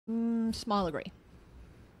Small agree.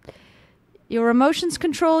 Your emotions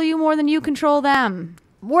control you more than you control them.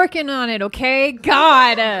 I'm working on it, okay?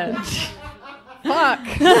 God. Fuck.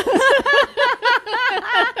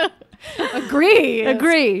 Agree.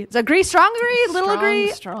 Agree. Is agree strong agree? Little Strong,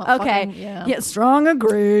 agree? strong, Okay. fucking, yeah. Strong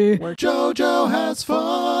agree. JoJo has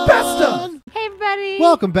fun. Besta! Hey, everybody.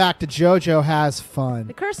 Welcome back to JoJo Has Fun.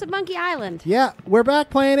 The Curse of Monkey Island. Yeah, we're back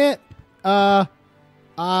playing it.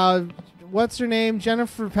 What's her name?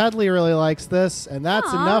 Jennifer Pedley really likes this, and that's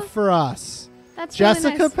Aw. enough for us. That's really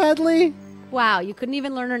Jessica nice. Pedley? Wow, you couldn't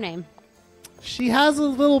even learn her name. She has a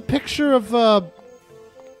little picture of a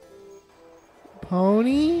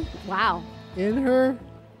pony Wow. in her.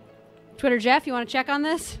 Twitter Jeff, you want to check on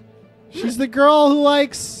this? She's the girl who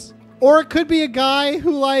likes, or it could be a guy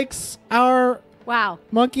who likes our Wow.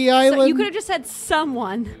 Monkey Island. So you could have just said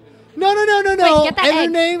someone. No. Wait, get that and her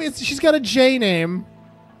egg. name is, she's got a J name.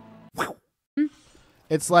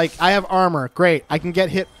 It's like, I have armor. Great. I can get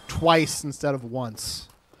hit twice instead of once.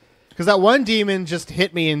 Because that one demon just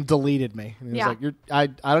hit me and deleted me. And he was Yeah. like,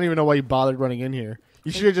 I don't even know why you bothered running in here.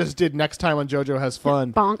 You should have just did next time on JoJo Has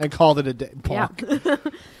Fun Bonk. and called it a day. Yeah.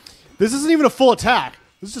 Bonk. This isn't even a full attack.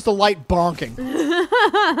 This is just a light bonking.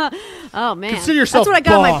 Oh, man. Consider yourself That's what I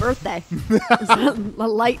got on my bonk. birthday. A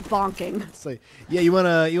light bonking. It's like, yeah, you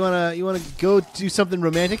wanna go do something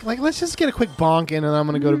romantic? Like, let's just get a quick bonk in and I'm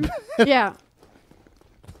gonna go to bed. Yeah.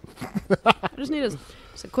 I just need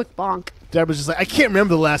just a quick bonk. Deborah's just like, I can't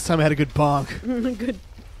remember the last time I had a good bonk. Good.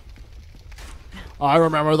 I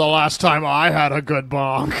remember the last time I had a good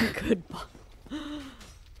bonk. Good bonk.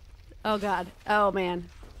 Oh, God. Oh, man.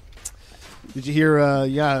 Did you hear?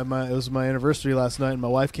 It was my anniversary last night, and my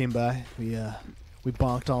wife came by. We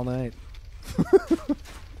bonked all night.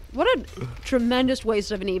 What a tremendous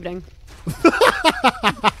waste of an evening.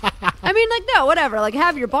 I mean, like, no, whatever. Like,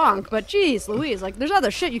 have your bonk, but geez, Louise, like, there's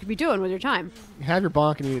other shit you could be doing with your time. Have your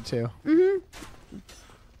bonk and eat it too. Mm-hmm.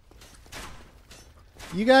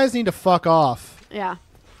 You guys need to fuck off. Yeah.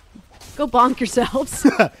 Go bonk yourselves.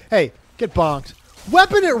 Hey, get bonked.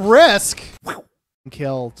 Weapon at risk.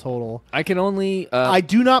 Kill total. I can only. I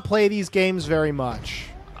do not play these games very much.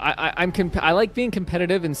 I like being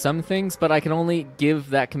competitive in some things, but I can only give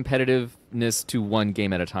that competitiveness to one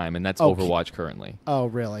game at a time, and that's Okay. Overwatch currently. Oh,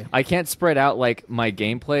 really? I can't spread out like my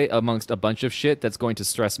gameplay amongst a bunch of shit that's going to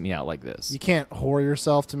stress me out like this. You can't whore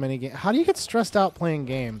yourself to many games. How do you get stressed out playing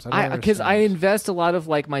games? Because I invest a lot of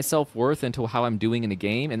like my self-worth into how I'm doing in a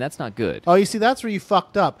game, and that's not good. Oh, you see, that's where you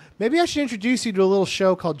fucked up. Maybe I should introduce you to a little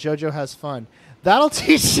show called JoJo Has Fun. That'll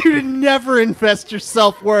teach you to never invest your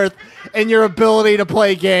self-worth in your ability to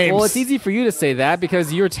play games. Well, it's easy for you to say that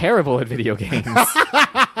because you're terrible at video games.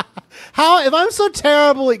 How? If I'm so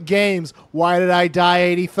terrible at games, why did I die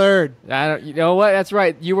 83rd? You know what? That's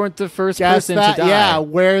right. You weren't the first Guess person that? to die. Yeah,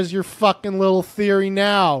 where's your fucking little theory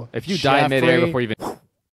now? If you die midair before you even...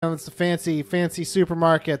 It's a fancy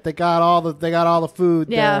supermarket. They got all the food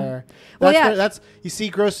Yeah. there. Well, That's yeah. that's you see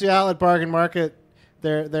grocery outlet bargain market.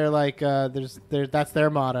 They're like that's their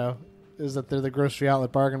motto is that they're the grocery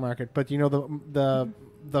outlet bargain market. But you know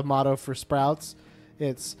the motto for Sprouts,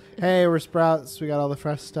 it's hey, we're Sprouts. We got all the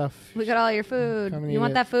fresh stuff. We got all your food. Come and You eat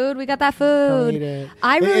want it. that food? We got that Come food. eat it.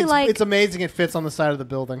 I really like. It's amazing. It fits on the side of the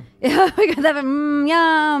building. Yeah, we got that.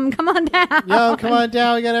 Yum. Come on down. Yo, come on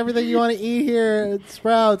down. We got everything you want to eat here at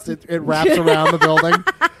Sprouts. It wraps around the building.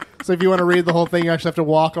 So if you want to read the whole thing, you actually have to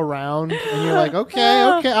walk around, and you're like, okay,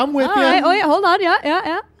 I'm with All you. right. Oh yeah. Hold on.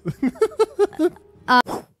 Yeah.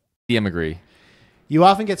 DM agree. You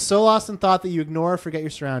often get so lost in thought that you ignore or forget your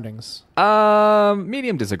surroundings.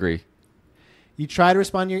 Medium disagree. You try to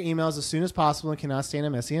respond to your emails as soon as possible and cannot stand a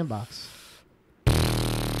messy inbox.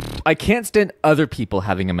 I can't stand other people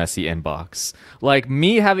having a messy inbox. Like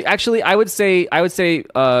me having... Actually, I would say...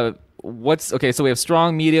 what's... Okay, so we have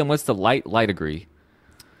strong, medium. What's the light? Light agree.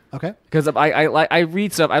 Okay. Because I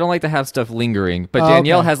read stuff. I don't like to have stuff lingering. But Oh,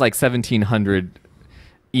 Danielle okay. has like 1,700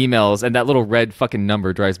 emails, and that little red fucking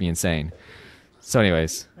number drives me insane. So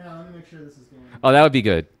anyways. Yeah, let me make sure this is going. Oh, that would be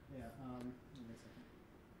good. Yeah,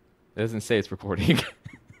 It doesn't say it's recording.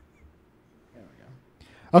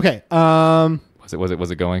 okay.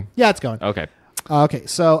 Was it going? Yeah, it's going. Okay. Okay,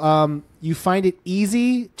 so you find it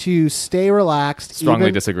easy to stay relaxed. Strongly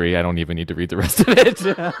even... disagree. I don't even need to read the rest of it.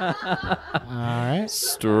 All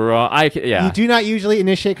right. Yeah. You do not usually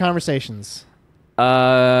initiate conversations.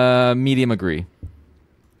 Medium agree.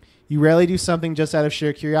 You rarely do something just out of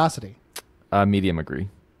sheer curiosity. Medium agree.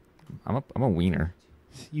 I'm a wiener.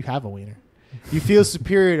 You have a wiener. You feel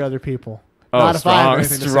superior to other people. Oh, Not if I have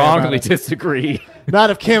anything to say about strongly it. disagree. Not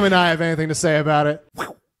if Kim and I have anything to say about it.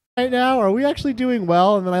 right now? Are we actually doing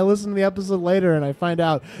well? And then I listen to the episode later and I find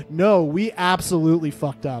out, no, we absolutely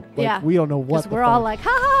fucked up. Like, Yeah. we don't know what. Because we're all like, ha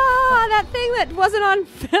ha, that thing that wasn't on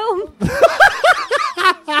film.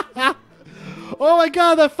 oh my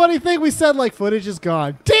god, that funny thing we said, like, footage is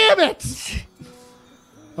gone. Damn it!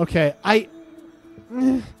 Okay,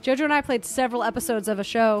 Jojo and I played several episodes of a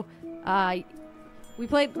show. We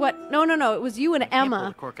played what? No. It was you and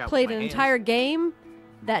Emma played an entire game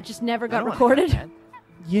that just never got recorded.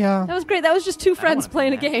 yeah. That was great. That was just two friends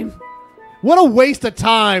playing a game. What a waste of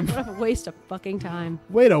time. What a waste of fucking time.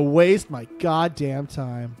 Way to waste my goddamn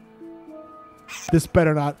time. This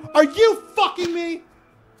better not. Are you fucking me?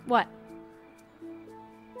 What?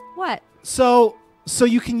 What? So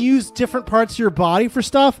you can use different parts of your body for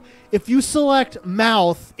stuff. If you select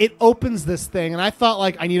mouth, it opens this thing, and I thought,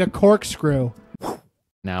 like, I need a corkscrew.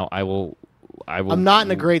 Now I will. I'm not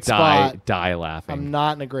in a great spot. Die laughing. I'm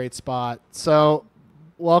not in a great spot. So,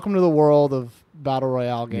 welcome to the world of Battle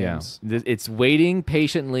Royale games. Yeah. It's waiting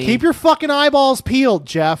patiently. Keep your fucking eyeballs peeled,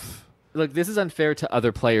 Jeff. Look, this is unfair to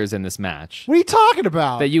other players in this match. What are you talking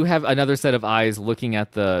about? That you have another set of eyes looking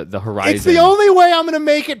at the horizon. It's the only way I'm going to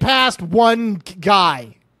make it past one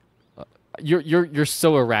guy. You're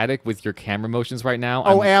so erratic with your camera motions right now.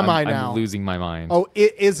 Oh, am I now? I'm losing my mind. Oh,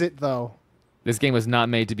 is it though? This game was not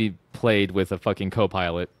made to be played with a fucking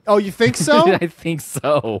co-pilot. Oh, you think so? I think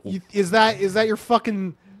so. Is that your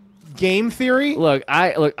fucking game theory? Look,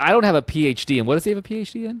 I don't have a PhD in. What does he have a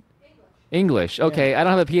PhD in? English. Okay, yeah. I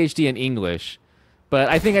don't have a PhD in English, but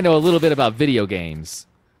I think I know a little bit about video games.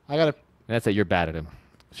 That's it. You're bad at him.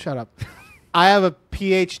 Shut up. I have a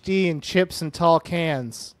PhD in chips and tall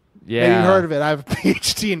cans. Yeah. Maybe you heard of it. I have a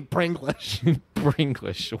PhD in Pringlish.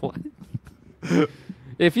 Pringlish. What?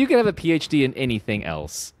 If you could have a PhD in anything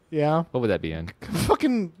else, yeah, what would that be in?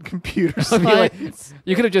 Fucking computer I mean, like, science.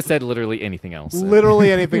 you could have just said literally anything else.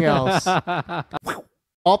 Literally anything else.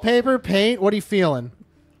 Wallpaper, paint. What are you feeling?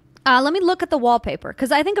 Let me look at the wallpaper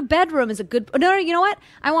because I think a bedroom is a good. No, you know what?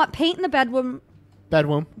 I want paint in the bedroom.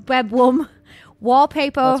 Bedroom.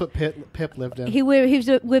 Wallpaper. That's what Pip lived in. He lives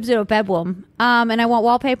in a bedroom. And I want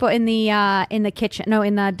wallpaper in the kitchen. No,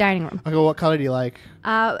 in the dining room. Okay, what color do you like?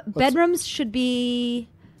 Bedrooms should be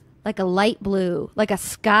like a light blue, like a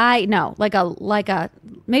sky. No,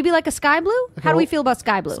 maybe like a sky blue. Okay, How do we feel about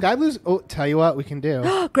sky blue? Sky blues. Oh, tell you what we can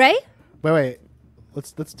do. Gray. Wait.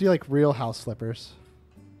 Let's do like real house flippers.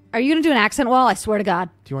 Are you gonna do an accent wall? I swear to God.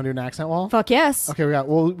 Do you want to do an accent wall? Fuck yes. Okay,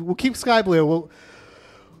 we'll keep sky blue.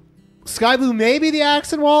 Sky blue may be the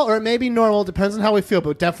accent wall, or it may be normal. Depends on how we feel,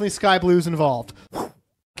 but definitely sky blue is involved.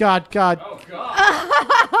 God. Oh, God.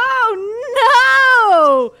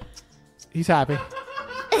 Oh, no! He's happy.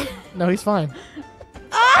 No, he's fine.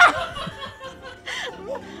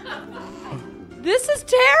 This is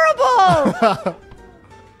terrible!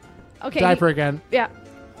 Okay. Diaper again. Yeah.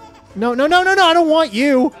 No, I don't want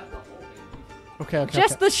you. Okay.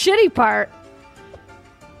 Just the shitty part.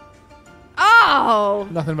 Oh!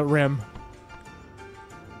 Nothing but rim.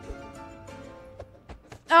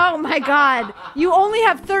 Oh my God. You only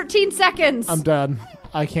have 13 seconds. I'm done.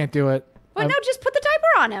 I can't do it. Well, no, just put the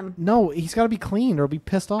diaper on him. No, he's got to be clean or he'll be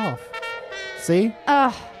pissed off. See?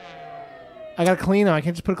 Ugh. I got to clean him. I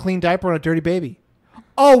can't just put a clean diaper on a dirty baby.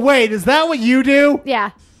 Oh, wait. Is that what you do? Yeah.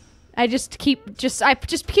 I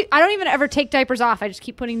don't even ever take diapers off. I just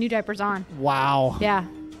keep putting new diapers on. Wow. Yeah.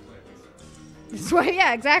 That's why,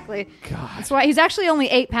 yeah, exactly. God. That's why he's actually only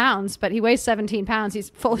 8 pounds, but he weighs 17 pounds. He's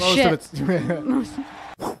full of Most shit. of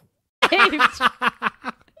it's...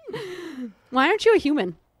 Why aren't you a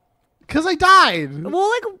human? Because I died. Well,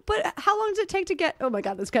 but how long does it take to get... Oh, my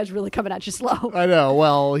God, this guy's really coming at you slow. I know.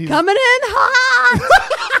 Well, he's... Coming in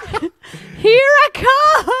hot! Here I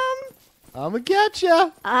come! I'm going to get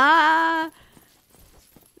you.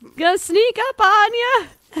 Gonna sneak up on you.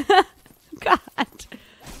 God.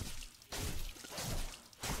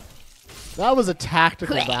 That was a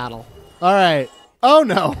tactical battle. All right. Oh,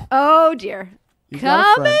 no. Oh, dear. He's got a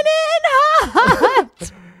Coming friend. in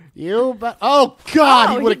hot! Oh, God.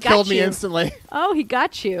 Oh, he would he have killed got me you. instantly. Oh, he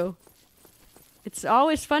got you. It's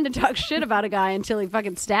always fun to talk shit about a guy until he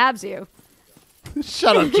fucking stabs you.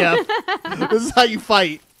 Shut up, Jeff. This is how you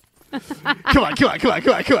fight. Come on. I'm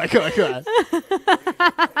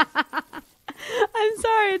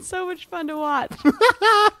sorry. It's so much fun to watch.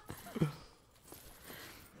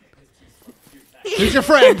 Who's your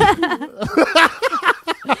friend?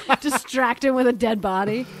 Distract him with a dead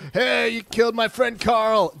body. Hey, you killed my friend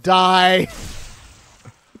Carl. Die.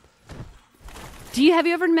 Have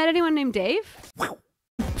you ever met anyone named Dave?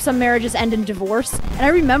 some marriages end in divorce. And I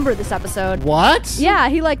remember this episode. What? Yeah,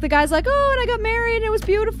 the guy's like, oh, and I got married and it was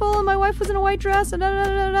beautiful and my wife was in a white dress and da da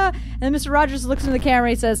da da. And then Mr. Rogers looks into the camera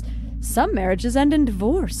and he says, some marriages end in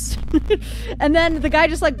divorce. And then the guy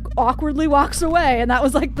just awkwardly walks away, and that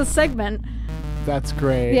was the segment. That's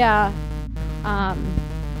great. Yeah.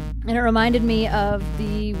 And it reminded me of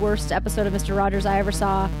the worst episode of Mr. Rogers I ever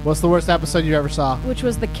saw, What's the worst episode you ever saw? which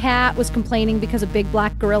was the cat was complaining because a big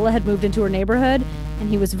black gorilla had moved into her neighborhood, and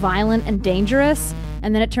he was violent and dangerous.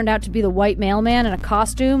 And then it turned out to be the white mailman in a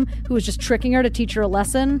costume who was just tricking her to teach her a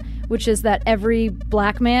lesson, which is that every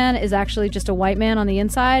black man is actually just a white man on the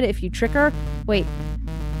inside if you trick her. Wait,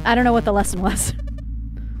 I don't know what the lesson was.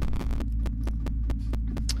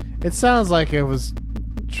 It sounds like it was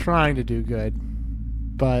trying to do good,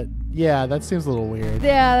 but yeah, that seems a little weird.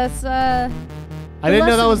 Yeah, that's I didn't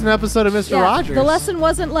know that was an episode of Mr. Rogers. The lesson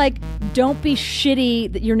wasn't don't be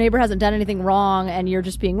shitty that your neighbor hasn't done anything wrong and you're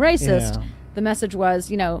just being racist. Yeah. The message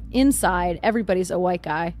was, inside everybody's a white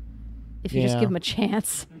guy if you just Yeah. give him a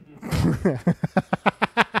chance.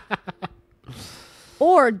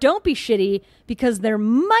 Or don't be shitty because there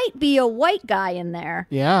might be a white guy in there.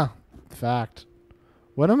 Yeah, fact.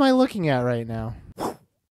 What am I looking at right now?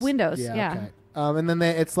 Windows, yeah. Okay. And then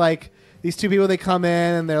it's these two people, they come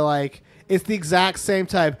in and they're like, it's the exact same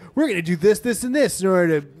type. We're going to do this, this, and this in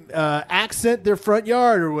order to accent their front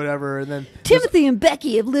yard or whatever. And then Timothy and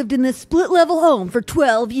Becky have lived in this split-level home for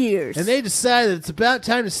 12 years. and they decided it's about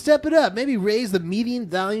time to step it up, maybe raise the median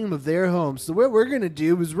volume of their home. So what we're going to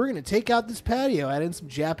do is we're going to take out this patio, add in some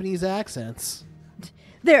Japanese accents.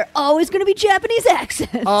 There are always going to be Japanese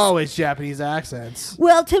accents. Always Japanese accents.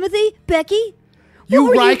 Well, Timothy, Becky, You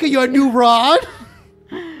were Rika, your new rod?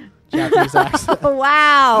 Japanese accent.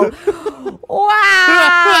 wow.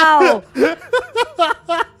 Wow.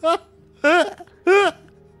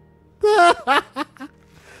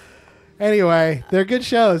 Anyway, they're good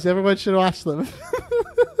shows. Everyone should watch them.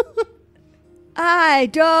 I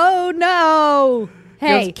don't know.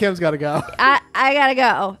 Hey, Kim's got to go. I gotta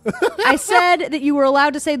go. I said that you were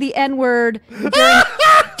allowed to say the N-word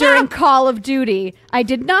during Call of Duty. I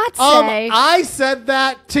did not say. I said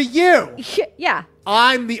that to you. Yeah.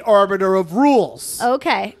 I'm the arbiter of rules.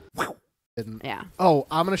 Okay. Yeah. Oh,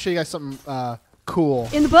 I'm going to show you guys something cool.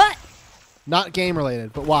 In the butt. Not game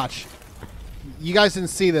related, but watch. You guys didn't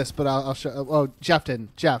see this, but I'll show. Oh, Jeff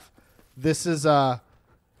didn't. Jeff, this is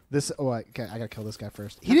this. Oh, okay, I gotta kill this guy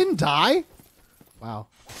first. He didn't die. Wow.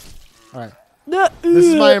 All right. This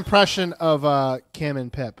is my impression of Kim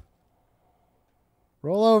and Pip.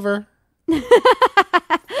 Roll over.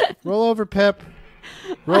 Roll over, Pip.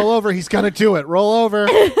 Roll over. He's gonna do it. Roll over.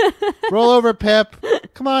 Roll over, Pip.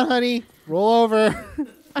 Come on, honey. Roll over.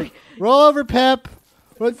 Roll over, Pip.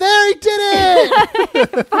 Well, there, he did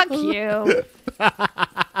it. Fuck you.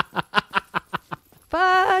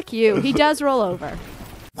 Fuck you. He does roll over.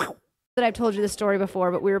 That I've told you this story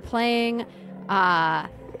before, but we were playing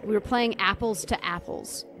apples to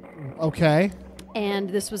apples. Okay. And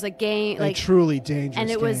this was a game A truly dangerous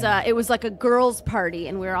and it game. was like a girls' party,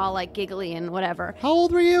 and we were all giggly and whatever. How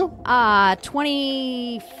old were you?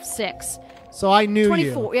 26. So I knew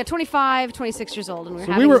 24. you. Yeah, 25, 26 years old, and we were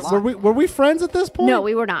So having this- were we friends at this point? No,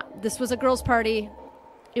 we were not. This was a girls' party.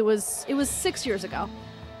 It was 6 years ago.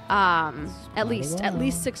 At least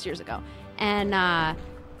 6 years ago. And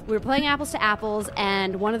we were playing apples to apples,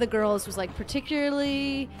 and one of the girls was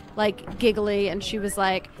particularly giggly, and she was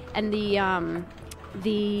and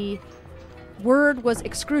the word was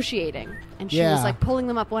excruciating, and she was pulling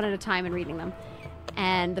them up one at a time and reading them.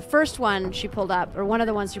 And the first one she pulled up, or one of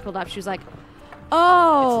the ones she pulled up, she was like,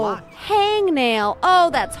 "Oh, hangnail. Oh,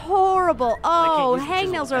 that's horrible. Oh,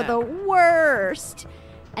 hangnails are the worst."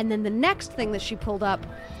 And then the next thing that she pulled up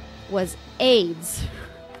was AIDS.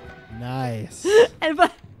 Nice.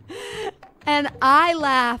 And I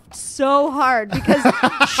laughed so hard because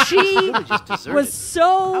she was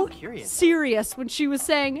so serious when she was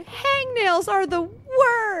saying, hangnails are the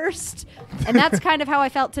worst. And that's kind of how I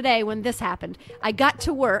felt today when this happened. I got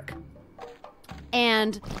to work,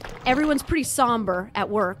 and everyone's pretty somber at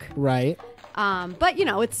work. Right. But,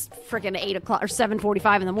 it's freaking 8 o'clock or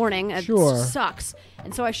 7:45 in the morning. It Sure. sucks.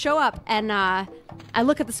 And so I show up, and I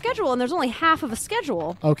look at the schedule, and there's only half of a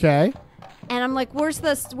schedule. Okay. And I'm like, where's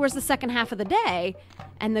the second half of the day?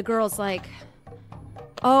 And the girl's like,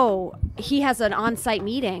 oh, he has an on-site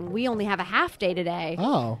meeting. We only have a half day today.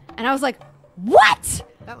 Oh. And I was like, what?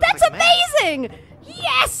 That's amazing.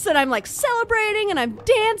 Yes. And I'm celebrating, and I'm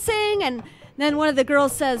dancing. And then one of the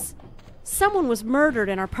girls says, someone was murdered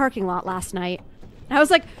in our parking lot last night. And I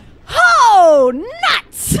was like, oh,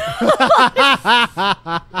 nuts.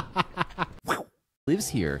 Lives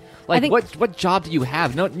here? Like, think- what job do you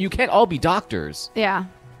have? No, you can't all be doctors. Yeah.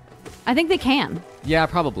 I think they can. Yeah,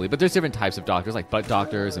 probably. But there's different types of doctors, like butt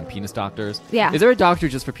doctors and penis doctors. Yeah. Is there a doctor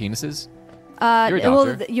just for penises? You're a Well,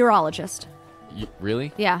 doctor. the urologist.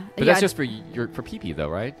 Really? Yeah. But Yeah. that's just for pee-pee, though,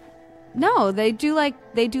 right? No, they do like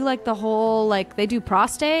the whole, like, they do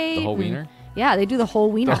prostate. The whole and- wiener? Yeah, they do the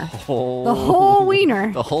whole wiener. The whole... The whole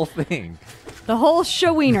wiener. The whole thing. The whole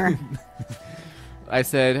show wiener. I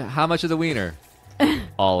said, how much of the wiener?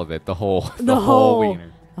 All of it. The whole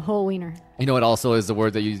wiener. The whole wiener. You know what also is the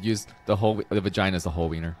word that you use? The vagina is the whole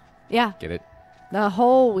wiener. Yeah. Get it? The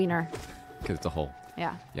whole wiener. Because it's a whole.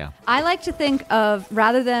 Yeah. Yeah. I like to think of,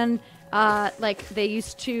 rather than like they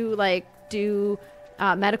used to like do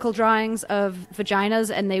medical drawings of vaginas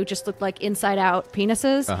and they just look like inside out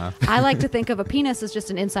penises. Uh-huh. I like to think of a penis as just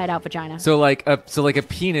an inside out vagina. So like a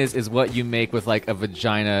penis is what you make with like a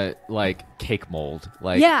vagina like cake mold.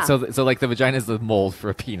 Like Yeah. So like the vagina is the mold for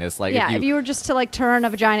a penis. Like yeah, if you were just to like turn a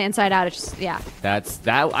vagina inside out, it's just, yeah. that's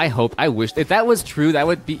that. I wish if that was true, that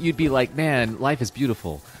would be you'd be like, man, life is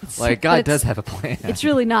beautiful. Like God does have a plan. It's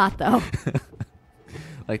really not, though.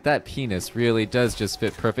 Like that penis really does just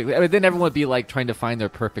fit perfectly. I mean, then everyone would be like trying to find their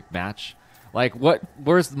perfect match. Like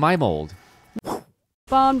where's my mold?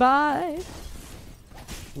 Bon bye.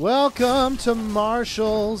 Welcome to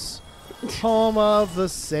Marshall's, home of the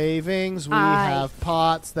savings. We have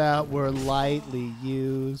pots that were lightly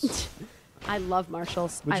used. I love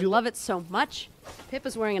Marshalls. Would I you love it so much. Pip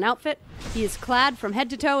is wearing an outfit. He is clad from head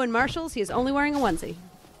to toe in Marshalls. He is only wearing a onesie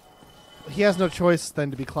He has no choice then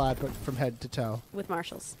to be clad but from head to toe with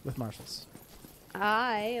Marshalls. with Marshalls.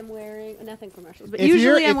 I am wearing nothing from Marshalls, but If you're-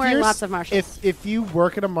 usually I'm if wearing you're lots s- of Marshalls. If you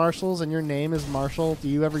work at a Marshalls and your name is Marshall, do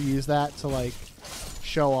you ever use that to like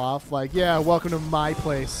show off? Like, yeah, welcome to my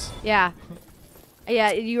place. Yeah,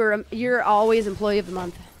 yeah. You're always employee of the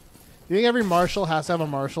month. You think every Marshall has to have a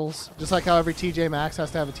Marshalls? Just like how every TJ Maxx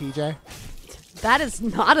has to have a TJ? That is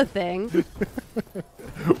not a thing.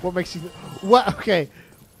 What makes you... Okay.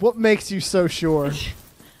 What makes you so sure?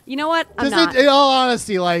 You know what? I'm Just not. in all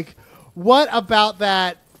honesty, like, what about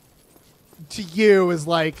that to you is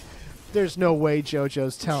like, there's no way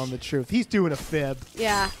JoJo's telling the truth. He's doing a fib.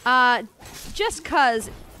 Yeah. Just because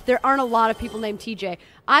there aren't a lot of people named TJ,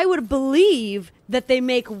 I would believe that they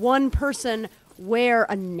make one person wear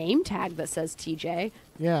a name tag that says TJ,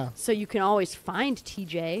 Yeah. so you can always find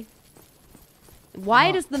TJ.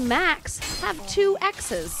 Why does the Max have two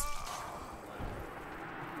X's?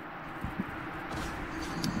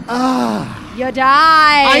 You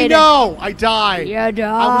died. I know! I died. You died.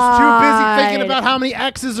 I was too busy thinking about how many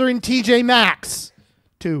X's are in TJ Maxx.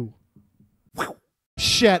 2.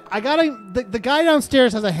 Shit. I gotta... The guy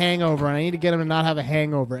downstairs has a hangover, and I need to get him to not have a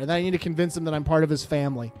hangover. And then I need to convince him that I'm part of his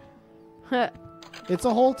family. It's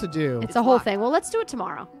a whole to-do. It's a whole thing. Well, let's do it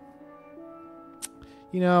tomorrow.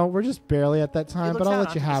 You know, we're just barely at that time, but looks I'll out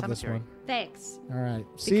let you onto the have this cemetery. one. Thanks. All right.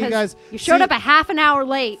 See you Because guys. You showed see- up a half an hour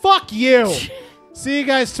late. Fuck you. See you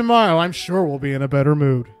guys tomorrow. I'm sure we'll be in a better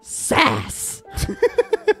mood. Sass.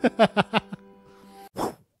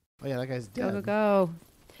 Oh yeah, that guy's dead. Go, go, go.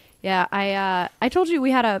 Yeah, I told you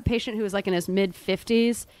we had a patient who was like in his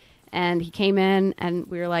mid-50s, and he came in, and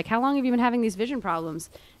we were like, how long have you been having these vision problems?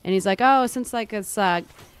 And he's like, oh, since like it's a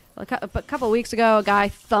couple of weeks ago, a guy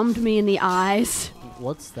thumbed me in the eyes.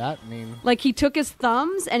 What's that mean? Like he took his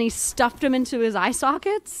thumbs and he stuffed them into his eye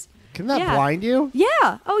sockets. Can that Yeah. blind you?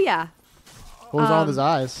 Yeah. Oh, yeah. What was wrong with his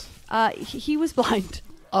eyes? He was blind.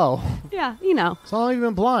 Oh, Yeah, you know. so long have you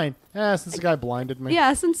been blind? Yeah, since the guy blinded me.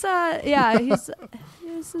 Yeah, since he's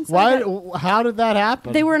since Why? How did that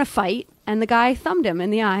happen? they were in a fight and the guy thumbed him in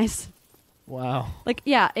the eyes. Wow. Like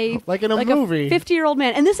Like in a movie. 50-year-old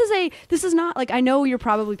man. And this is not like, I know you're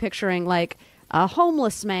probably picturing like a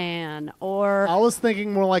homeless man or I was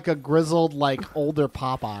thinking more like a grizzled, like older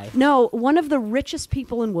Popeye. no, one of the richest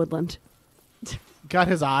people in Woodland. Got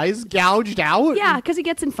his eyes gouged out? Yeah, because he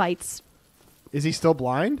gets in fights. Is he still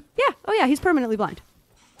blind? Yeah. Oh yeah, he's permanently blind.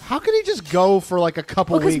 How could he just go for like a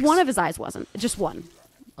couple Well, because weeks? one of his eyes wasn't. Just one.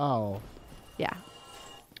 Oh. Yeah.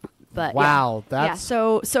 But Wow, yeah. that's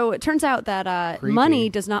So it turns out that creepy. money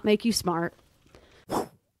does not make you smart.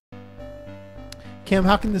 Kim,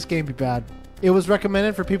 how can this game be bad? It was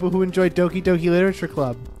recommended for people who enjoy Doki Doki Literature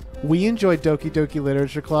Club. We enjoy Doki Doki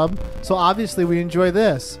Literature Club, so obviously we enjoy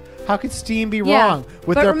this. How could Steam be Yeah, wrong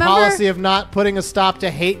with but their remember- policy of not putting a stop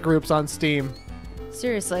to hate groups on Steam?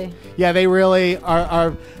 Seriously. Yeah, they really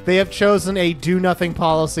are they have chosen a do nothing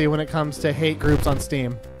policy when it comes to hate groups on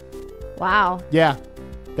Steam. Wow. Yeah.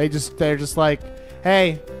 They're just like,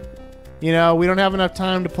 hey, you know, we don't have enough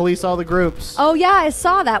time to police all the groups. Oh yeah, I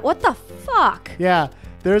saw that. What the fuck? Yeah.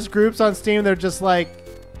 There's groups on Steam, they're just like,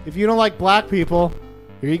 if you don't like black people,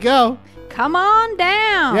 here you go. Come on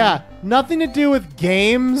down. Yeah, nothing to do with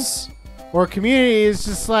games or community. It's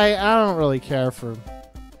just like, I don't really care for.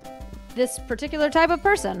 This particular type of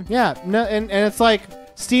person. Yeah, no, and it's like,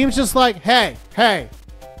 Steam's just like, hey,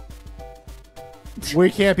 we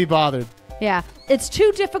can't be bothered. Yeah. It's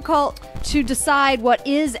too difficult to decide what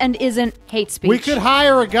is and isn't hate speech. We could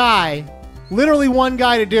hire a guy, literally one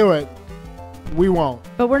guy to do it. We won't.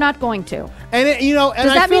 But we're not going to. And and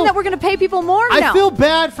Does that mean that we're going to pay people more? No. I feel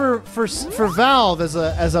bad for Valve as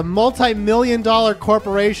a multi-million-dollar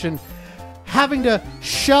corporation having to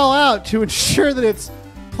shell out to ensure that its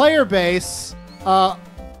player base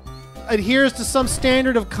adheres to some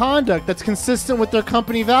standard of conduct that's consistent with their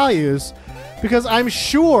company values. Because I'm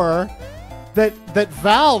sure that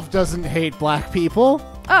Valve doesn't hate black people.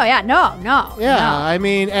 Oh yeah, no. Yeah, no. I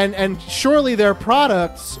mean, and surely their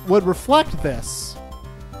products would reflect this.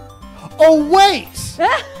 Oh wait!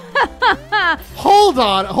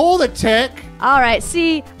 Hold a tick. All right,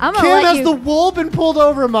 see, I'm gonna Kim, let has you. the wool been pulled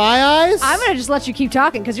over my eyes? I'm gonna just let you keep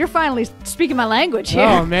talking because you're finally speaking my language here.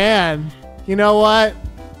 Oh man, you know what?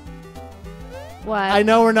 What? I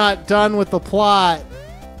know we're not done with the plot,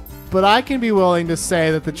 but I can be willing to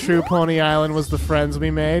say that the true Pony Island was the friends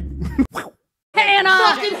we made. Hannah!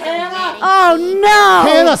 Fucking Hannah! Oh no!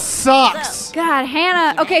 Hannah sucks. God,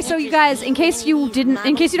 Hannah. Okay, so you guys, in case you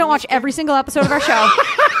don't watch every single episode of our show,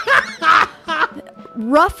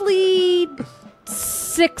 roughly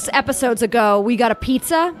 6 episodes ago, we got a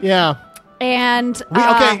pizza, Yeah. and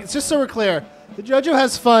Okay, just so we're clear, the JoJo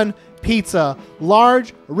Has Fun pizza,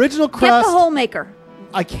 large, original get crust. the whole maker.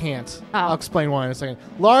 I can't. Oh. I'll explain why in a second.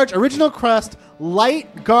 Large, original crust,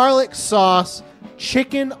 light garlic sauce,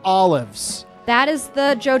 chicken olives. That is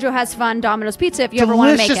the JoJo Has Fun Domino's pizza. If you ever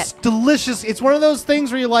want to make it, Delicious. It's one of those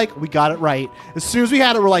things where you're like, we got it right. As soon as we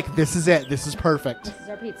had it, we're like, this is it. This is perfect. this is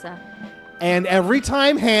our pizza. And every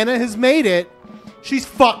time Hannah has made it, she's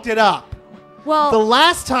fucked it up. Well, The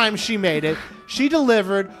last time she made it, she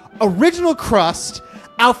delivered original crust,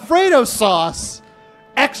 Alfredo sauce,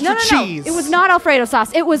 extra no. cheese. It was not Alfredo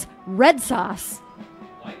sauce. It was red sauce.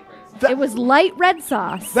 It was light red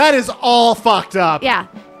sauce. That is all fucked up. Yeah.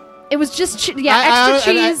 It was just extra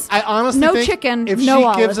cheese. I honestly no think chicken, if no she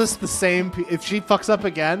olives. gives us the same, if she fucks up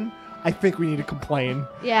again, I think we need to complain.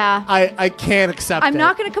 Yeah. I can't accept it. I'm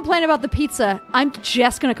not going to complain about the pizza. I'm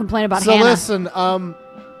just going to complain about So Hannah. listen,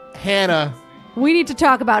 Hannah, We need to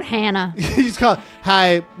talk about Hannah. you just call.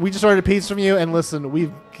 Hi, we just ordered a pizza from you, and listen,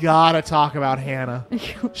 we've got to talk about Hannah.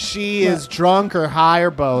 She is drunk or high or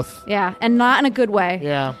both. Yeah, and not in a good way.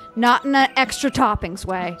 Yeah. Not in an extra toppings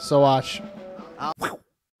way. So watch.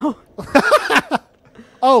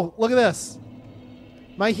 Oh, look at this.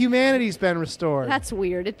 My humanity's been restored. That's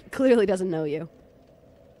weird. It clearly doesn't know you.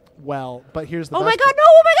 Well, but here's the Oh my best god, no!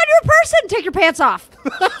 Oh my god, you're a person! Take your pants off.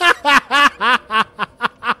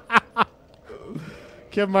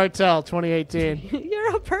 Kim Martell, 2018.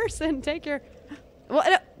 You're a person. Take your.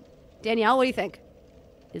 What? Danielle, what do you think?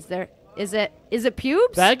 Is it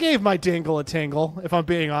pubes? That gave my dingle a tingle, if I'm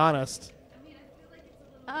being honest.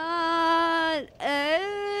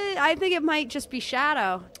 I think it might just be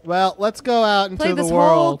Shadow. Well, let's go out into Play the this whole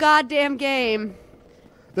world. goddamn game.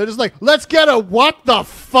 They're just like, let's get a what the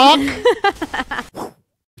fuck?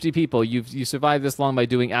 50 people. You survived this long by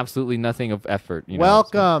doing absolutely nothing of effort. You know,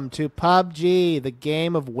 Welcome to PUBG, the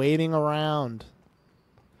game of waiting around.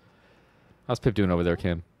 How's Pip doing over there,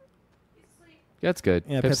 Kim? That's good.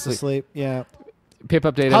 Yeah, Pip's Pip's asleep. Yeah. Pip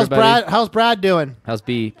update How's everybody. How's Brad doing? How's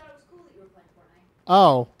B?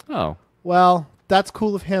 Oh, Oh. well, that's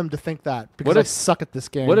cool of him to think that because What I if- suck at this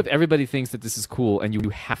game. What if everybody thinks that this is cool and you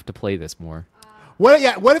have to play this more? What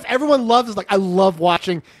if everyone loves this? Like, I love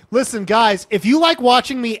watching. Listen, guys, if you like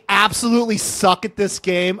watching me absolutely suck at this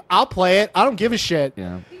game, I'll play it. I don't give a shit.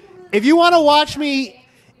 Yeah. If you want to watch me,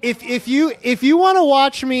 if you want to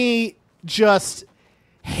watch me just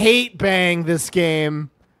hate bang this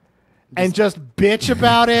game and just bitch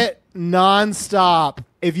about it nonstop.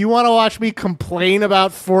 If you want to watch me complain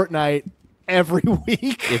about Fortnite every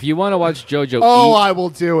week, If you want to watch JoJo I will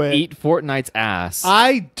do it. eat Fortnite's ass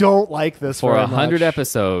I don't like this for very 100 much.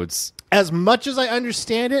 episode, As much as I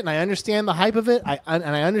understand it and I understand the hype of it, and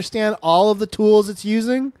I understand all of the tools it's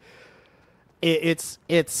using, it's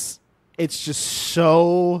just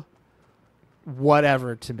so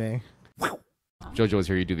whatever to me. JoJo is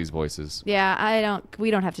here. You do these voices. Yeah,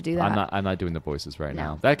 we don't have to do that. I'm not doing the voices right No.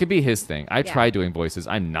 now. That could be his thing. I Yeah. try doing voices.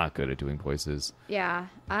 I'm not good at doing voices. Yeah,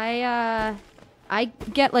 I I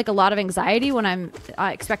get like a lot of anxiety when I'm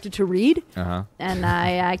expected to read, Uh-huh. and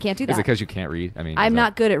I can't do that. Is it because you can't read? I mean, I'm is that-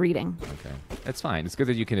 not good at reading. Okay, that's fine. It's good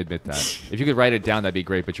that you can admit that. If you could write it down, that'd be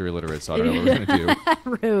great. But you're illiterate, so I don't know what we're gonna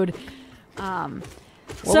do. Rude.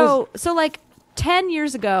 So like 10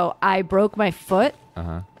 years ago, I broke my foot,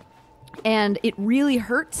 Uh-huh. and it really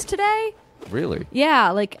hurts today. Really? Yeah,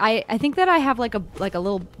 like I think that I have like a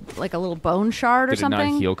little bone shard or Did it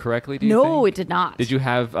something. not heal correctly? Do you No, think? it did not. Did you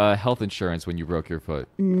have health insurance when you broke your foot?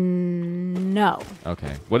 No.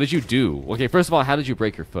 Okay. What did you do? Okay, first of all, how did you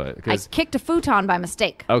break your foot? I Because kicked a futon by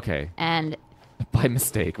mistake. okay, And by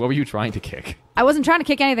mistake. What were you trying to kick? I wasn't trying to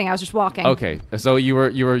kick anything. I was just walking. Okay, so you were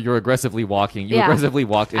aggressively walking. You Yeah. aggressively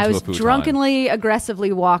walked into I was a futon. drunkenly,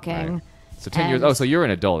 aggressively walking. Right. So 10 years. And- Oh, so you're an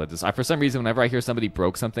adult at this. For some reason, whenever I hear somebody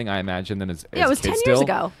broke something, I imagine them as Yeah, it was kids 10 years still.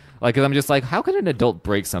 ago. Like, 'cause I'm just like, how could an adult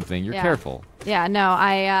break something? You're Yeah. careful. Yeah, no,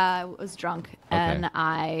 I was drunk and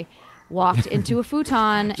I walked into a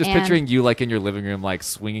futon. Just and picturing you like in your living room, like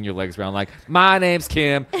swinging your legs around, like, my name's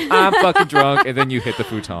Kim, I'm fucking drunk, and then you hit the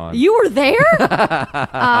futon. You were there?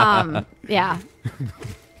 Yeah.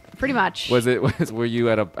 Pretty much. Were you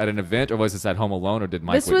at an event, or was this at home alone, or did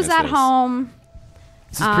Mike This was witness at this? home.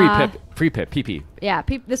 This is pre-pip, PP. Yeah,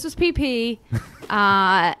 this was PP.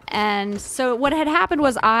 And so what had happened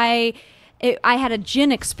was I had a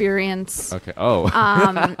gin experience. Okay. Oh.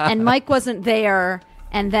 And Mike wasn't there.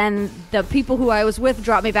 And then the people who I was with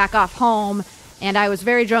dropped me back off home. And I was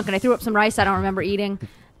very drunk and I threw up some rice I don't remember eating. gin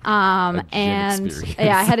And experience.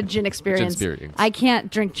 yeah, I had a gin experience. experience. I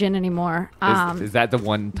can't drink gin anymore. Is that the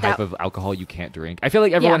one type that- of alcohol you can't drink? I feel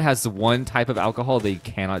like everyone Yeah. has one type of alcohol they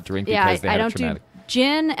cannot drink Yeah, because they I have don't traumatic. do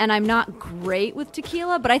gin, and I'm not great with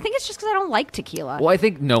tequila, but I think it's just because I don't like tequila. Well, I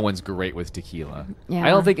think no one's great with tequila. Yeah. I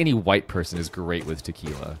don't think any white person is great with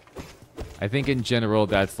tequila. I think in general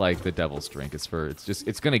that's like the devil's drink. It's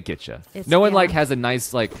gonna get you. No one yeah. like has a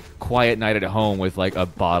nice like quiet night at home with like a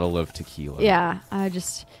bottle of tequila. Yeah, I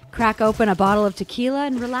just crack open a bottle of tequila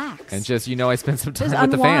and relax. And just I spend some time Just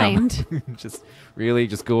with unwind. the fam. just really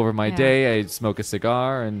just go over my Yeah. day. I smoke a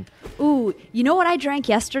cigar and Ooh, you know what I drank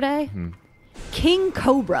yesterday? Hmm. King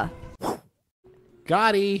Cobra.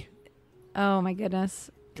 Gotti. Oh my goodness.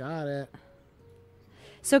 Got it.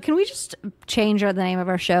 So can we just change the name of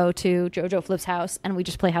our show to JoJo Flips House, and we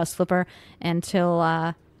just play House Flipper until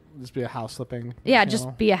Just be a house flipping.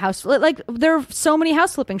 just be a house like there are so many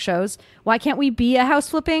house flipping shows. Why can't we be a house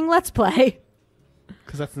flipping Let's Play?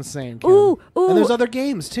 Because that's insane. Kim. Ooh, And there's ooh. other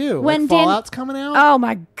games too. When like Dan- Fallout's coming out. Oh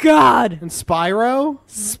my god. And Spyro.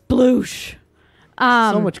 Sploosh.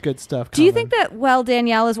 So much good stuff. Do you coming. think that while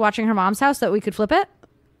Danielle is watching her mom's house that we could flip it?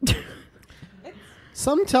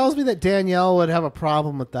 Something tells me that Danielle would have a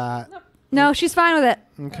problem with that. No, she's fine with it.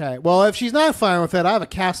 Okay. Well, if she's not fine with it, I have a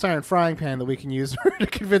cast iron frying pan that we can use to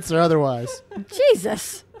convince her otherwise.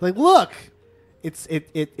 Jesus. Like, look,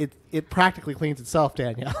 it practically cleans itself,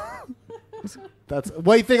 Danielle. That's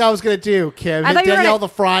what do you think I was gonna do, Kim? I Hit thought you were Danielle gonna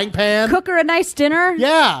the frying pan. Cook her a nice dinner?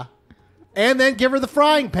 Yeah, and then give her the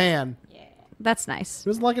frying pan. That's nice. It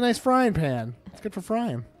was like a nice frying pan. It's good for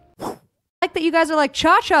frying. I like that you guys are like,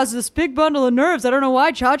 Cha-Cha's this big bundle of nerves. I don't know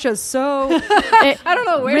why Cha-Cha's so I don't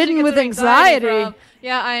know where she ridden gets with her anxiety. from.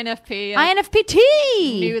 Yeah, INFP. I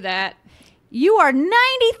INFPT. knew that. You are 93%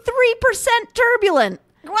 turbulent.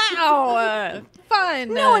 Wow,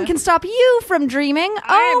 fun. No one can stop you from dreaming.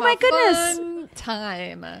 I Oh am my a goodness. fun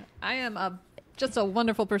time. I am just a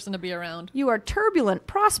wonderful person to be around. You are turbulent,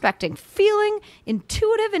 prospecting, feeling,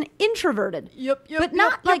 intuitive, and introverted. Yep, But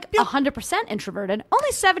not like 100% introverted.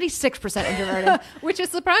 Only 76% introverted. Which is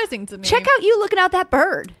surprising to me. Check out you looking out that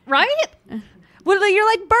bird. right? Well, you're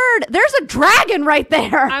like, bird, there's a dragon right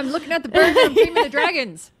there. I'm looking at the birds and I'm dreaming the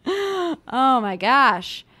dragons. Oh my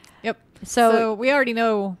gosh. Yep. So- So we already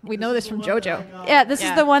know. We know this from JoJo. Yeah, this is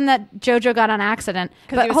Yeah. the one that JoJo got on accident.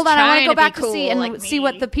 'Cause But he was hold on, I want trying to go to be back to cool see and like see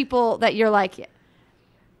what me. the people that you're like.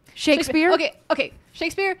 Shakespeare? Okay.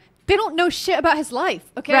 Shakespeare. They don't know shit about his life.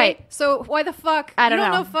 Okay. Right. So why the fuck? I don't you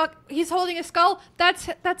know. Fuck. He's holding a skull. That's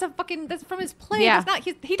from his play. Yeah. It's not.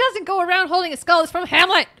 He doesn't go around holding a skull. It's from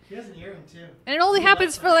Hamlet. He has an earring too. And it only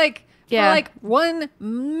happens for like Yeah. 1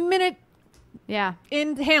 minute Yeah.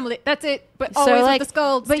 in Hamlet. That's it. But So always like, with the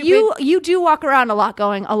skull. but Stupid. you do walk around a lot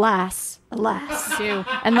going, alas, alas, do.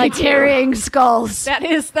 and like I do. carrying skulls. That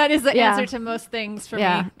is the Yeah. answer to most things for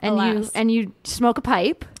Yeah, me. and alas. you smoke a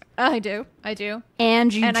pipe, I do.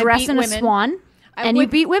 and you And I dress beat in a women. swan, I and you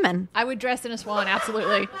would- beat women. I would dress in a swan.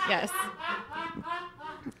 Absolutely. Yes.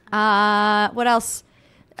 What else?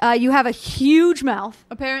 You have a huge mouth.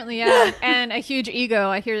 Apparently, yeah. And a huge ego.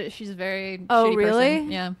 I hear that she's a very. Oh, shitty really?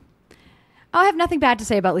 person. Yeah. Oh, I have nothing bad to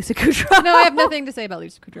say about Lisa Kudrow. No, I have nothing to say about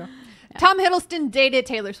Lisa Kudrow. Tom Hiddleston dated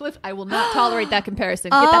Taylor Swift. I will not tolerate that comparison.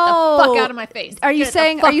 Get that the fuck out of my face. Are you Get it the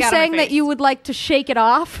saying fuck are you out of my saying that face. you would like to shake it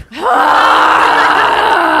off?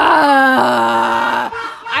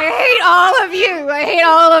 I hate all of you. I hate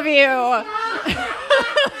all of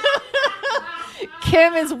you.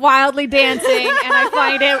 Kim is wildly dancing, and I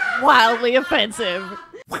find it wildly offensive.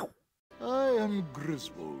 I am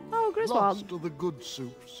Griswold. Oh, Griswold. Last of the good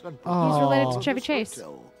soups and He's related to Oh. Chevy Chase.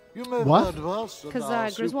 Hotel. You may have What? heard of us and 'Cause, our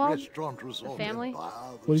soup Griswold, restaurant resort family? empire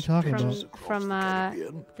What are you talking that about? stretches across From the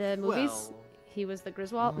Caribbean. the movies. Well, He was the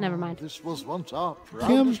Griswold. Never mind. This was once our Kim,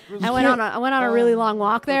 proudest you I went on a really long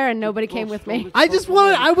walk there, and nobody came with me. I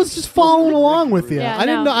was just following along with you. Yeah, I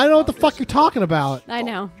didn't no. know. I don't know what the fuck you're talking about. I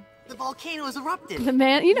know The volcano has erupted. the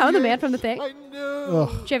man. You know the man from the thing. I know.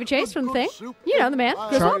 Ugh. Chevy Chase from the Good thing. soup You know the man. empire.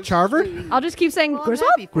 Griswold. Charvard? I'll just keep saying Well, I'm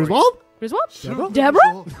Griswold. happy for you. Griswold? Griswold. Soup Deborah?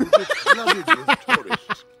 resort with flooded with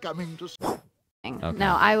tourists coming to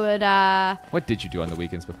No, I would. What did you do on the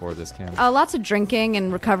weekends before this, Kim? Lots of drinking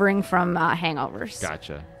and recovering from hangovers.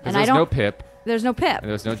 Gotcha. 'Cause And I there's no don't- Pip, There's no Pip. and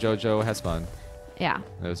there's no JoJo Has Fun. Yeah.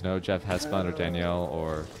 There's no Jeff Has Fun or Danielle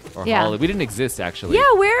or Yeah. Holly. We didn't exist actually.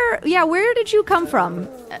 Yeah. Where did you come from?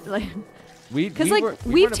 Because we like were-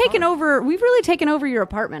 we we've weren't taken apart. over. We've really taken over your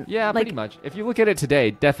apartment. Yeah, like, pretty much. If you look at it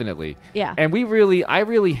today, definitely. Yeah. And I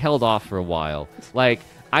really held off for a while. Like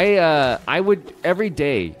I would every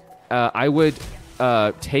day, I would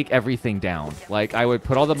take everything down. Like I would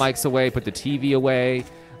put all the mics away, put the TV away.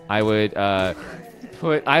 I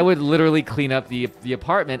would literally clean up the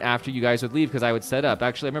apartment after you guys would leave because I would set up.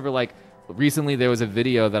 Actually, I remember like recently there was a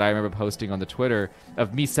video that I remember posting on the Twitter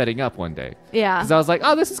of me setting up one day. Yeah. Because I was like,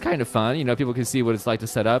 oh, this is kind of fun. You know, people can see what it's like to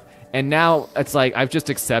set up. And now it's like I've just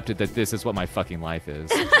accepted that this is what my fucking life is.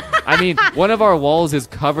 I mean, one of our walls is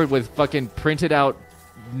covered with fucking printed out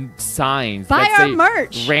signs Buy that our say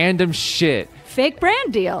merch. random shit. Fake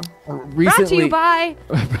brand deal. Recently, Brought to you by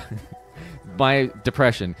my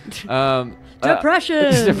depression.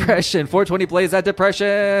 Depression. Depression. 420 plays that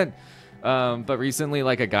depression. But recently,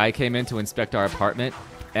 like a guy came in to inspect our apartment,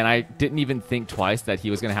 and I didn't even think twice that he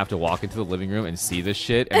was gonna have to walk into the living room and see this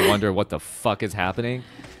shit and wonder what the fuck is happening.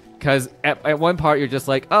 Because at one part you're just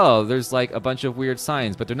like, oh, there's like a bunch of weird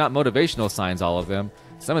signs, but they're not motivational signs. All of them.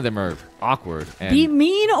 Some of them are awkward and Be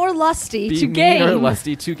mean or lusty be to mean game. or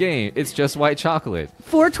lusty to game. It's just white chocolate.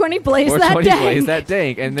 420 blaze Or that 20 day. plays that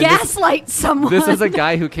dank. And then this, Gaslight someone. this is a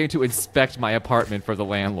guy who came to inspect my apartment for the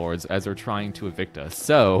landlords as they're trying to evict us.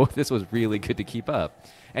 So this was really good to keep up.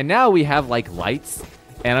 And now we have like lights,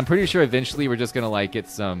 and I'm pretty sure eventually we're just gonna like get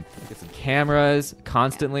some cameras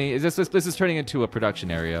constantly. This is turning into a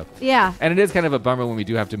production area. Yeah. And it is kind of a bummer when we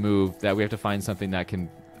do have to move that we have to find something that can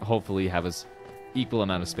hopefully have us equal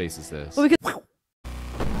amount of space as this. Well, all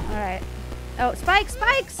right. Oh, spikes.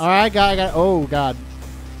 All right, I got. Oh God,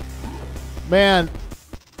 man,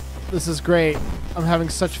 this is great. I'm having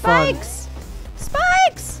such fun.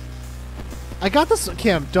 Spikes. I got this,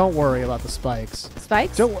 Kim. Don't worry about the spikes.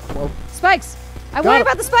 Spikes. Don't. Oh, Spikes. I Got worry it.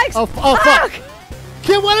 about the spikes. oh fuck.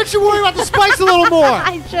 Kim, why don't you worry about the spikes a little more?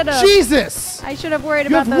 I should have. Jesus, I should have worried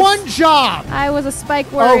you about have those. one job. I was a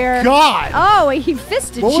spike warrior. Oh God. Oh, he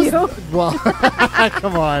fisted What was? you. Well,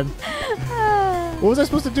 come on. What was I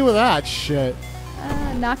supposed to do with that shit?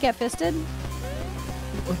 Not get fisted.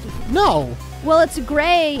 No. Well, it's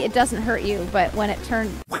gray. It doesn't hurt you, but when it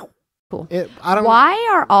turns, cool. I don't. Why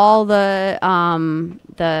are all the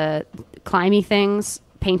climby things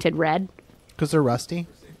painted red? Because they're rusty.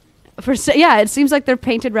 Yeah, it seems like they're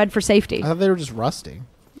painted red for safety. I thought they were just rusty.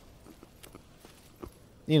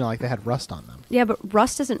 You know, like they had rust on them. Yeah, but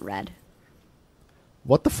rust isn't red.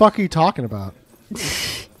 What the fuck are you talking about?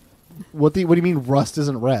 What do you mean rust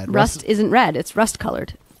isn't red? Rust isn't red. It's rust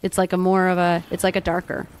colored. It's like it's like a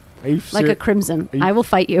darker, Are you like a crimson. Are you- I will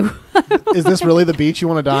fight you. Is this really the beach you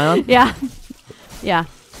want to die on? Yeah. Yeah.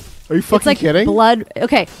 Are you It's fucking like kidding? blood.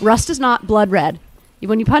 Okay, rust is not blood red.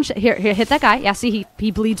 When you punch here, hit that guy. Yeah, see, he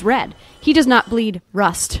bleeds red. He does not bleed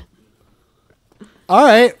rust. All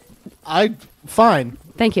right. Fine.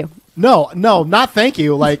 Thank you. No, not thank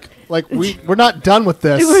you. Like we're not done with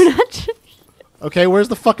this. We're not. Okay, where's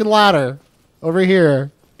the fucking ladder? Over here.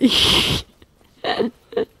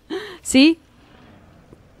 See?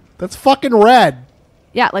 That's fucking red.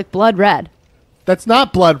 Yeah, like blood red. That's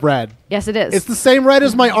not blood red. Yes, it is. It's the same red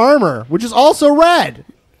as my armor, which is also red.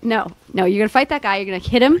 No, you're gonna fight that guy. You're gonna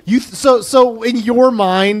hit him. So in your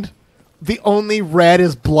mind, the only red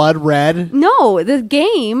is blood red. No, the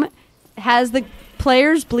game has the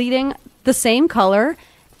players bleeding the same color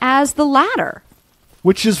as the ladder.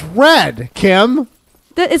 Which is red, Kim.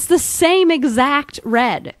 It's the same exact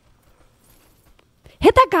red.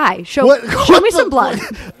 Hit that guy. Show What- show what me the- some blood.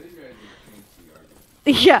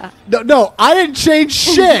 Yeah. No, I didn't change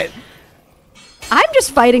shit. I'm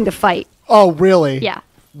just fighting to fight. Oh, really? Yeah.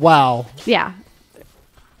 Wow. Yeah.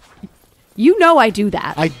 You know I do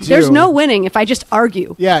that. I do. There's no winning if I just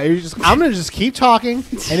argue. Yeah, I'm gonna just keep talking,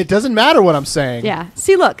 and it doesn't matter what I'm saying. Yeah.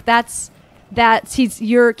 See, look,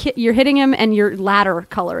 you're hitting him, and your ladder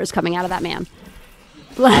color is coming out of that man.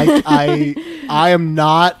 I am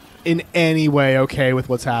not in any way okay with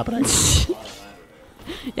what's happening.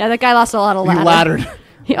 Yeah, that guy lost a lot of ladder.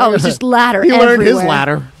 He laddered. He's just ladder. He learned his everywhere.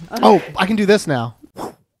 ladder. Oh, I can do this now.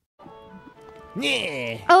 Oh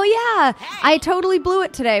yeah, I totally blew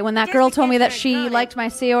it today when that girl told me that she liked my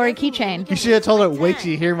Sayori keychain. You should have told her, wait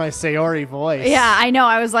till you hear my Sayori voice. Yeah, I know.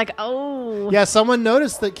 I was like, oh. Yeah, someone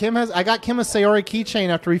noticed that I got Kim a Sayori keychain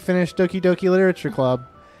after we finished Doki Doki Literature Club.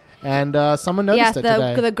 And someone noticed it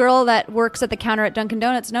today. The girl that works at the counter at Dunkin'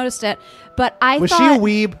 Donuts noticed it. But I Was thought... she a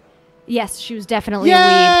weeb? Yes, she was definitely Yay! a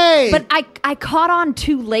weeb. But I caught on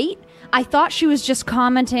too late. I thought she was just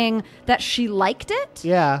commenting that she liked it.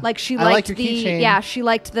 Yeah. Like she I liked like your keychain. Yeah, she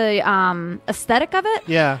liked the aesthetic of it.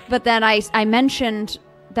 Yeah. But then I mentioned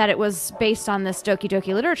that it was based on this Doki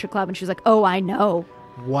Doki Literature Club, and she was like, "Oh, I know."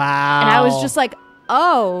 Wow. And I was just like,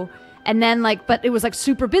 "Oh." And then but it was like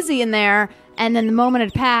super busy in there, and then the moment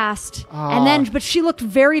had passed, but she looked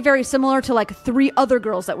very, very similar to like 3 other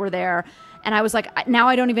girls that were there. And I was like, now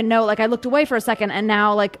I don't even know. Like, I looked away for a second, and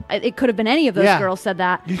now, like, it could have been any of those girls said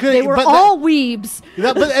that. They were all weebs.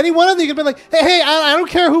 But any one of them, you could be like, hey, I don't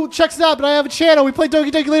care who checks it out, but I have a channel. We play Doki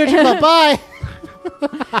Doki Literature Club. Bye.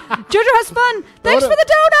 JoJo has fun. Thanks for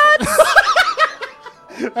the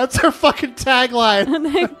donuts. That's her fucking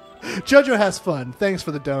tagline. JoJo has fun. Thanks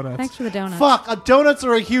for the donuts. Thanks for the donuts. Fuck, donuts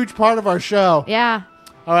are a huge part of our show. Yeah.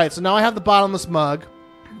 All right, so now I have the bottomless mug.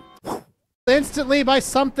 Instantly by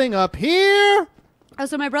something up here. Oh,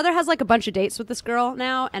 so my brother has like a bunch of dates with this girl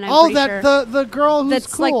now, and I'm pretty sure the girl who's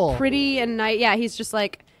that's cool. like pretty and nice. Yeah, he's just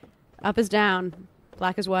like up is down,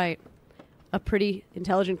 black is white. A pretty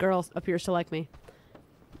intelligent girl appears to like me.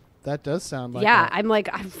 That does sound like yeah. it. I'm like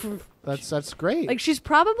That's great. like she's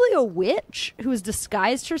probably a witch who has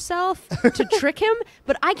disguised herself to trick him,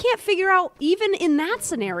 but I can't figure out even in that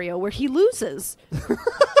scenario where he loses.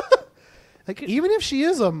 Like even if she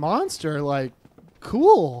is a monster, like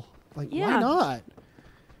cool. Like Yeah. why not?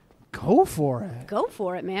 Go for it. Go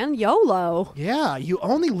for it, man. YOLO. Yeah, you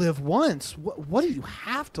only live once. What do you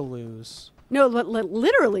have to lose? No,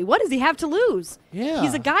 literally, what does he have to lose? Yeah.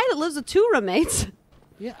 He's a guy that lives with 2 roommates.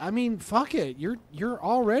 Yeah, I mean, fuck it. You're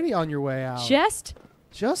already on your way out. Just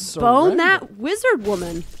Just bone surrender. that wizard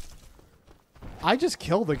woman. I just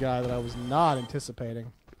killed a guy that I was not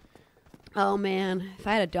anticipating. Oh man, if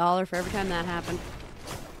I had $1 for every time that happened,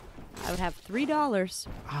 I would have $3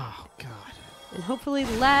 Oh god. and hopefully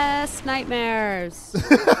less nightmares.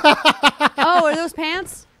 Oh, are those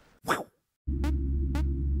pants?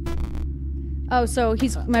 Oh, so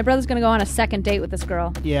my brother's gonna go on a second date with this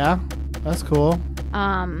girl. Yeah, that's cool.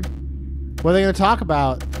 What are they gonna talk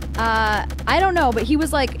about? I don't know, but he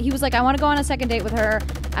was like, I want to go on a second date with her.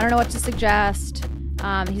 I don't know what to suggest.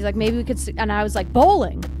 He's like, maybe we could, and I was like,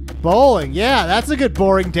 bowling. Bowling. Yeah, that's a good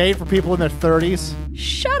boring date for people in their 30s.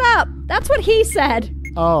 Shut up. That's what he said.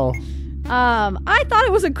 Oh. I thought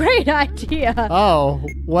it was a great idea. Oh.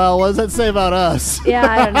 Well, what does that say about us? Yeah,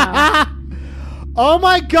 I don't know. Oh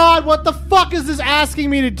my god, what the fuck is this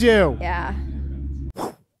asking me to do? Yeah.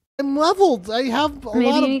 I'm leveled. I have a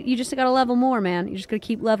lot of... Maybe you just gotta level more, man. You just gotta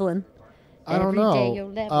keep leveling. I don't Every day you'll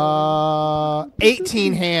know. level.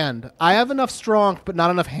 18 hand. I have enough strong, but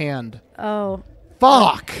not enough hand. Oh,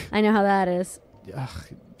 Fuck. I know how that is. Ugh,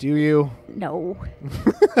 do you? No.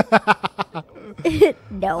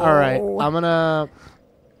 No. All right. I'm gonna...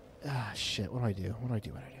 shit. What do I do?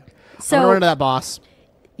 So, I'm gonna run into that boss.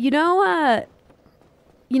 you know what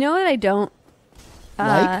I don't,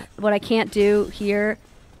 Like? what I can't do here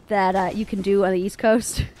that you can do on the East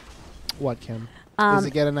Coast? What, Kim? Um, Is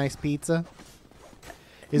it get a nice pizza?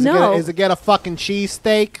 Is No. it get a fucking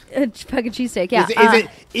cheesesteak? Fucking cheesesteak, yeah.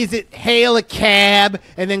 Is it hail a cab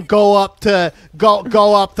and then go up to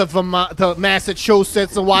Vermont, to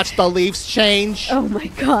Massachusetts and watch the Leafs change? Oh my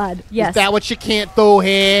God! Yes. Is that what you can't do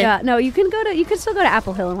here? Yeah. No, you can still go to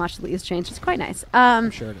Apple Hill and watch the leaves change. It's quite nice. I'm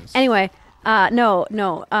sure it is. Anyway, no,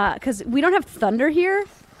 because we don't have thunder here,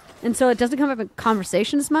 and so it doesn't come up in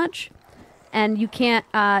conversation as much, and you can't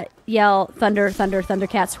yell thunder, thunder,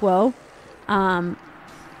 Thundercats, whoa.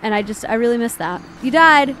 And I really miss that. You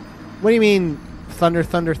died. What do you mean, thunder,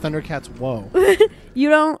 Thundercats? Whoa! You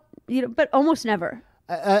don't, but almost never.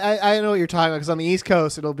 I know what you're talking about because on the East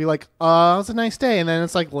Coast it'll be like, it was a nice day, and then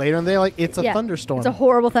it's like later in the day, like it's a Yeah. thunderstorm. It's a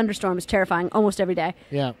horrible thunderstorm. It's terrifying almost every day.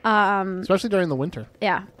 Yeah. Especially during the winter.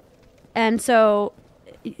 Yeah. And so,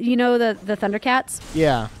 you know the Thundercats?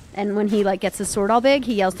 Yeah. And when he like gets his sword all big,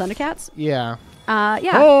 he yells Thundercats. Yeah.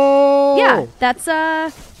 Yeah. Oh. Yeah.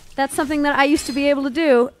 That's something that I used to be able to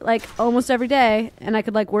do like almost every day, and I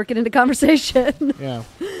could like work it into conversation. Yeah.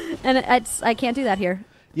 And I can't do that here.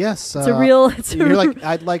 Yes. It's a real. It's You're a like,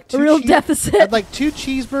 I'd like two real deficit. I'd like 2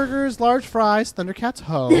 cheeseburgers, large fries, Thundercats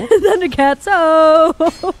ho. Thundercats.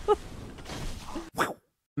 Oh.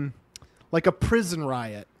 Like a prison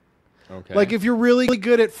riot. Okay. Like if you're really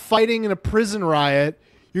good at fighting in a prison riot,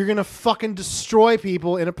 you're gonna fucking destroy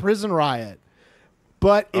people in a prison riot.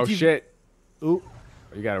 But if oh you shit! Ooh.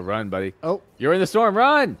 You gotta run, buddy. Oh You're in the storm.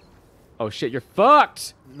 Run! Oh shit! You're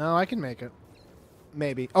fucked. no, I can make it.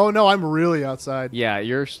 Maybe. Oh no, I'm really outside. Yeah,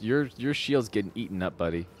 your shield's getting eaten up,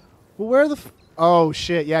 buddy. Well, where the? Oh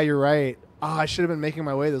shit! Yeah, you're right. I should have been making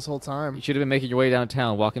my way this whole time. You should have been making your way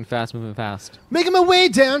downtown, walking fast, moving fast. Making my way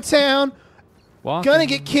downtown. Walking. Gonna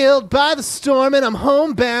get killed by the storm, and I'm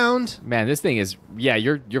homebound. Man, this thing is. Yeah,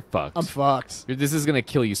 you're fucked. I'm fucked. This is gonna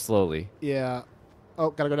kill you slowly. Yeah. Oh,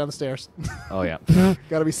 gotta go down the stairs. Oh yeah.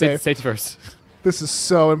 Gotta be safe. Safety first. This is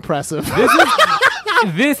so impressive.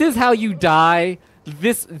 This is how you die.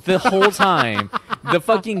 The whole time, the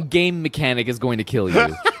fucking game mechanic is going to kill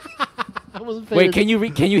you. Wait, can you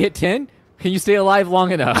hit 10? Can you stay alive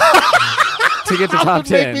long enough to get to top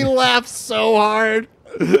 10? Make me laugh so hard.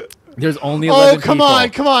 There's only 11 Oh, come people. on,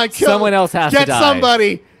 come on. Kill. Someone else has to Get die.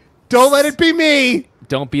 somebody. Don't let it be me.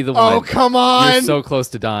 Don't be the one. Oh, come on. You're so close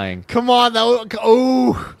to dying. Come on. Ooh.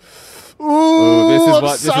 Ooh. Ooh,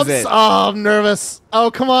 this is it. Oh, I'm nervous.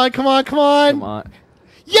 Oh, come on, come on, come on. Come on.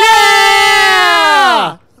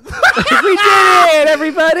 Yeah! We did it,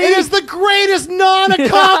 everybody! It is the greatest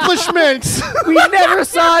non-accomplishment. We never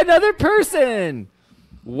saw another person.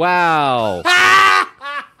 Wow.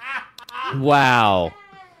 Wow.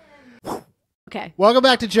 Okay. Welcome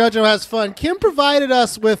back to JoJo Has Fun. Kim provided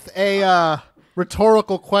us with a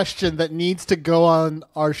rhetorical question that needs to go on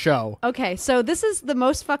our show. Okay. So this is the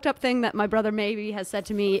most fucked up thing that my brother maybe has said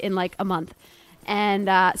to me in like a month, and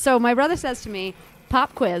so my brother says to me,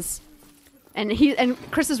 "Pop quiz," and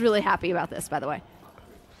Chris is really happy about this, by the way.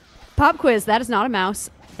 Pop quiz. That is not a mouse.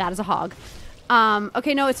 That is a hog.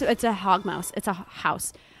 Okay. No, it's a hog mouse. It's a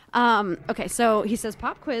house. Okay. So he says,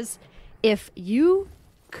 "Pop quiz. If you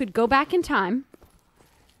could go back in time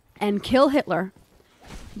and kill Hitler,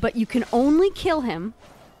 but you can only kill him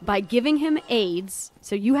by giving him AIDS.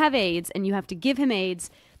 So you have AIDS and you have to give him AIDS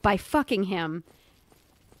by fucking him,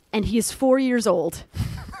 and he is 4 years old.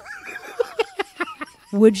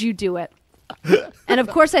 Would you do it?" And of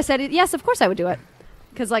course I said, yes, of course I would do it.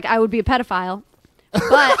 Because like I would be a pedophile,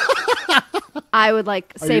 but I would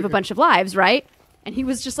like save a bunch of lives, right? And he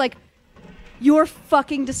was just like, "You're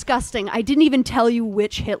fucking disgusting. I didn't even tell you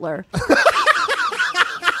which Hitler."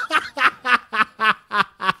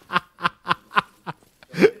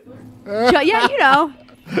 Yeah, you know,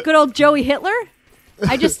 good old Joey Hitler.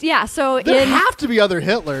 So There have to be other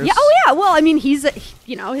Hitlers. yeah, oh yeah. Well, I mean, he's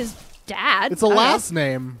his dad. It's a last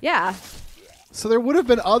name. Yeah, So there would have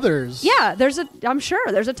been others. yeah. I'm sure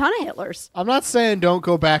there's a ton of Hitlers. I'm not saying don't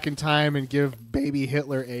go back in time and give baby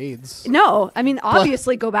Hitler AIDS. No, I mean,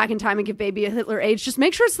 obviously, go back in time and give baby a Hitler AIDS. Just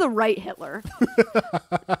make sure it's the right Hitler.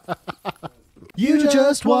 You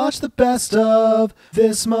just watched the best of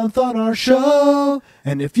this month on our show.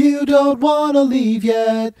 And if you don't want to leave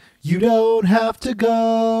yet, you don't have to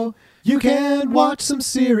go. You can watch some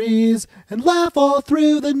series and laugh all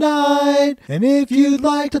through the night. And if you'd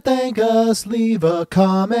like to thank us, leave a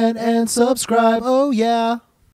comment and subscribe. Oh yeah.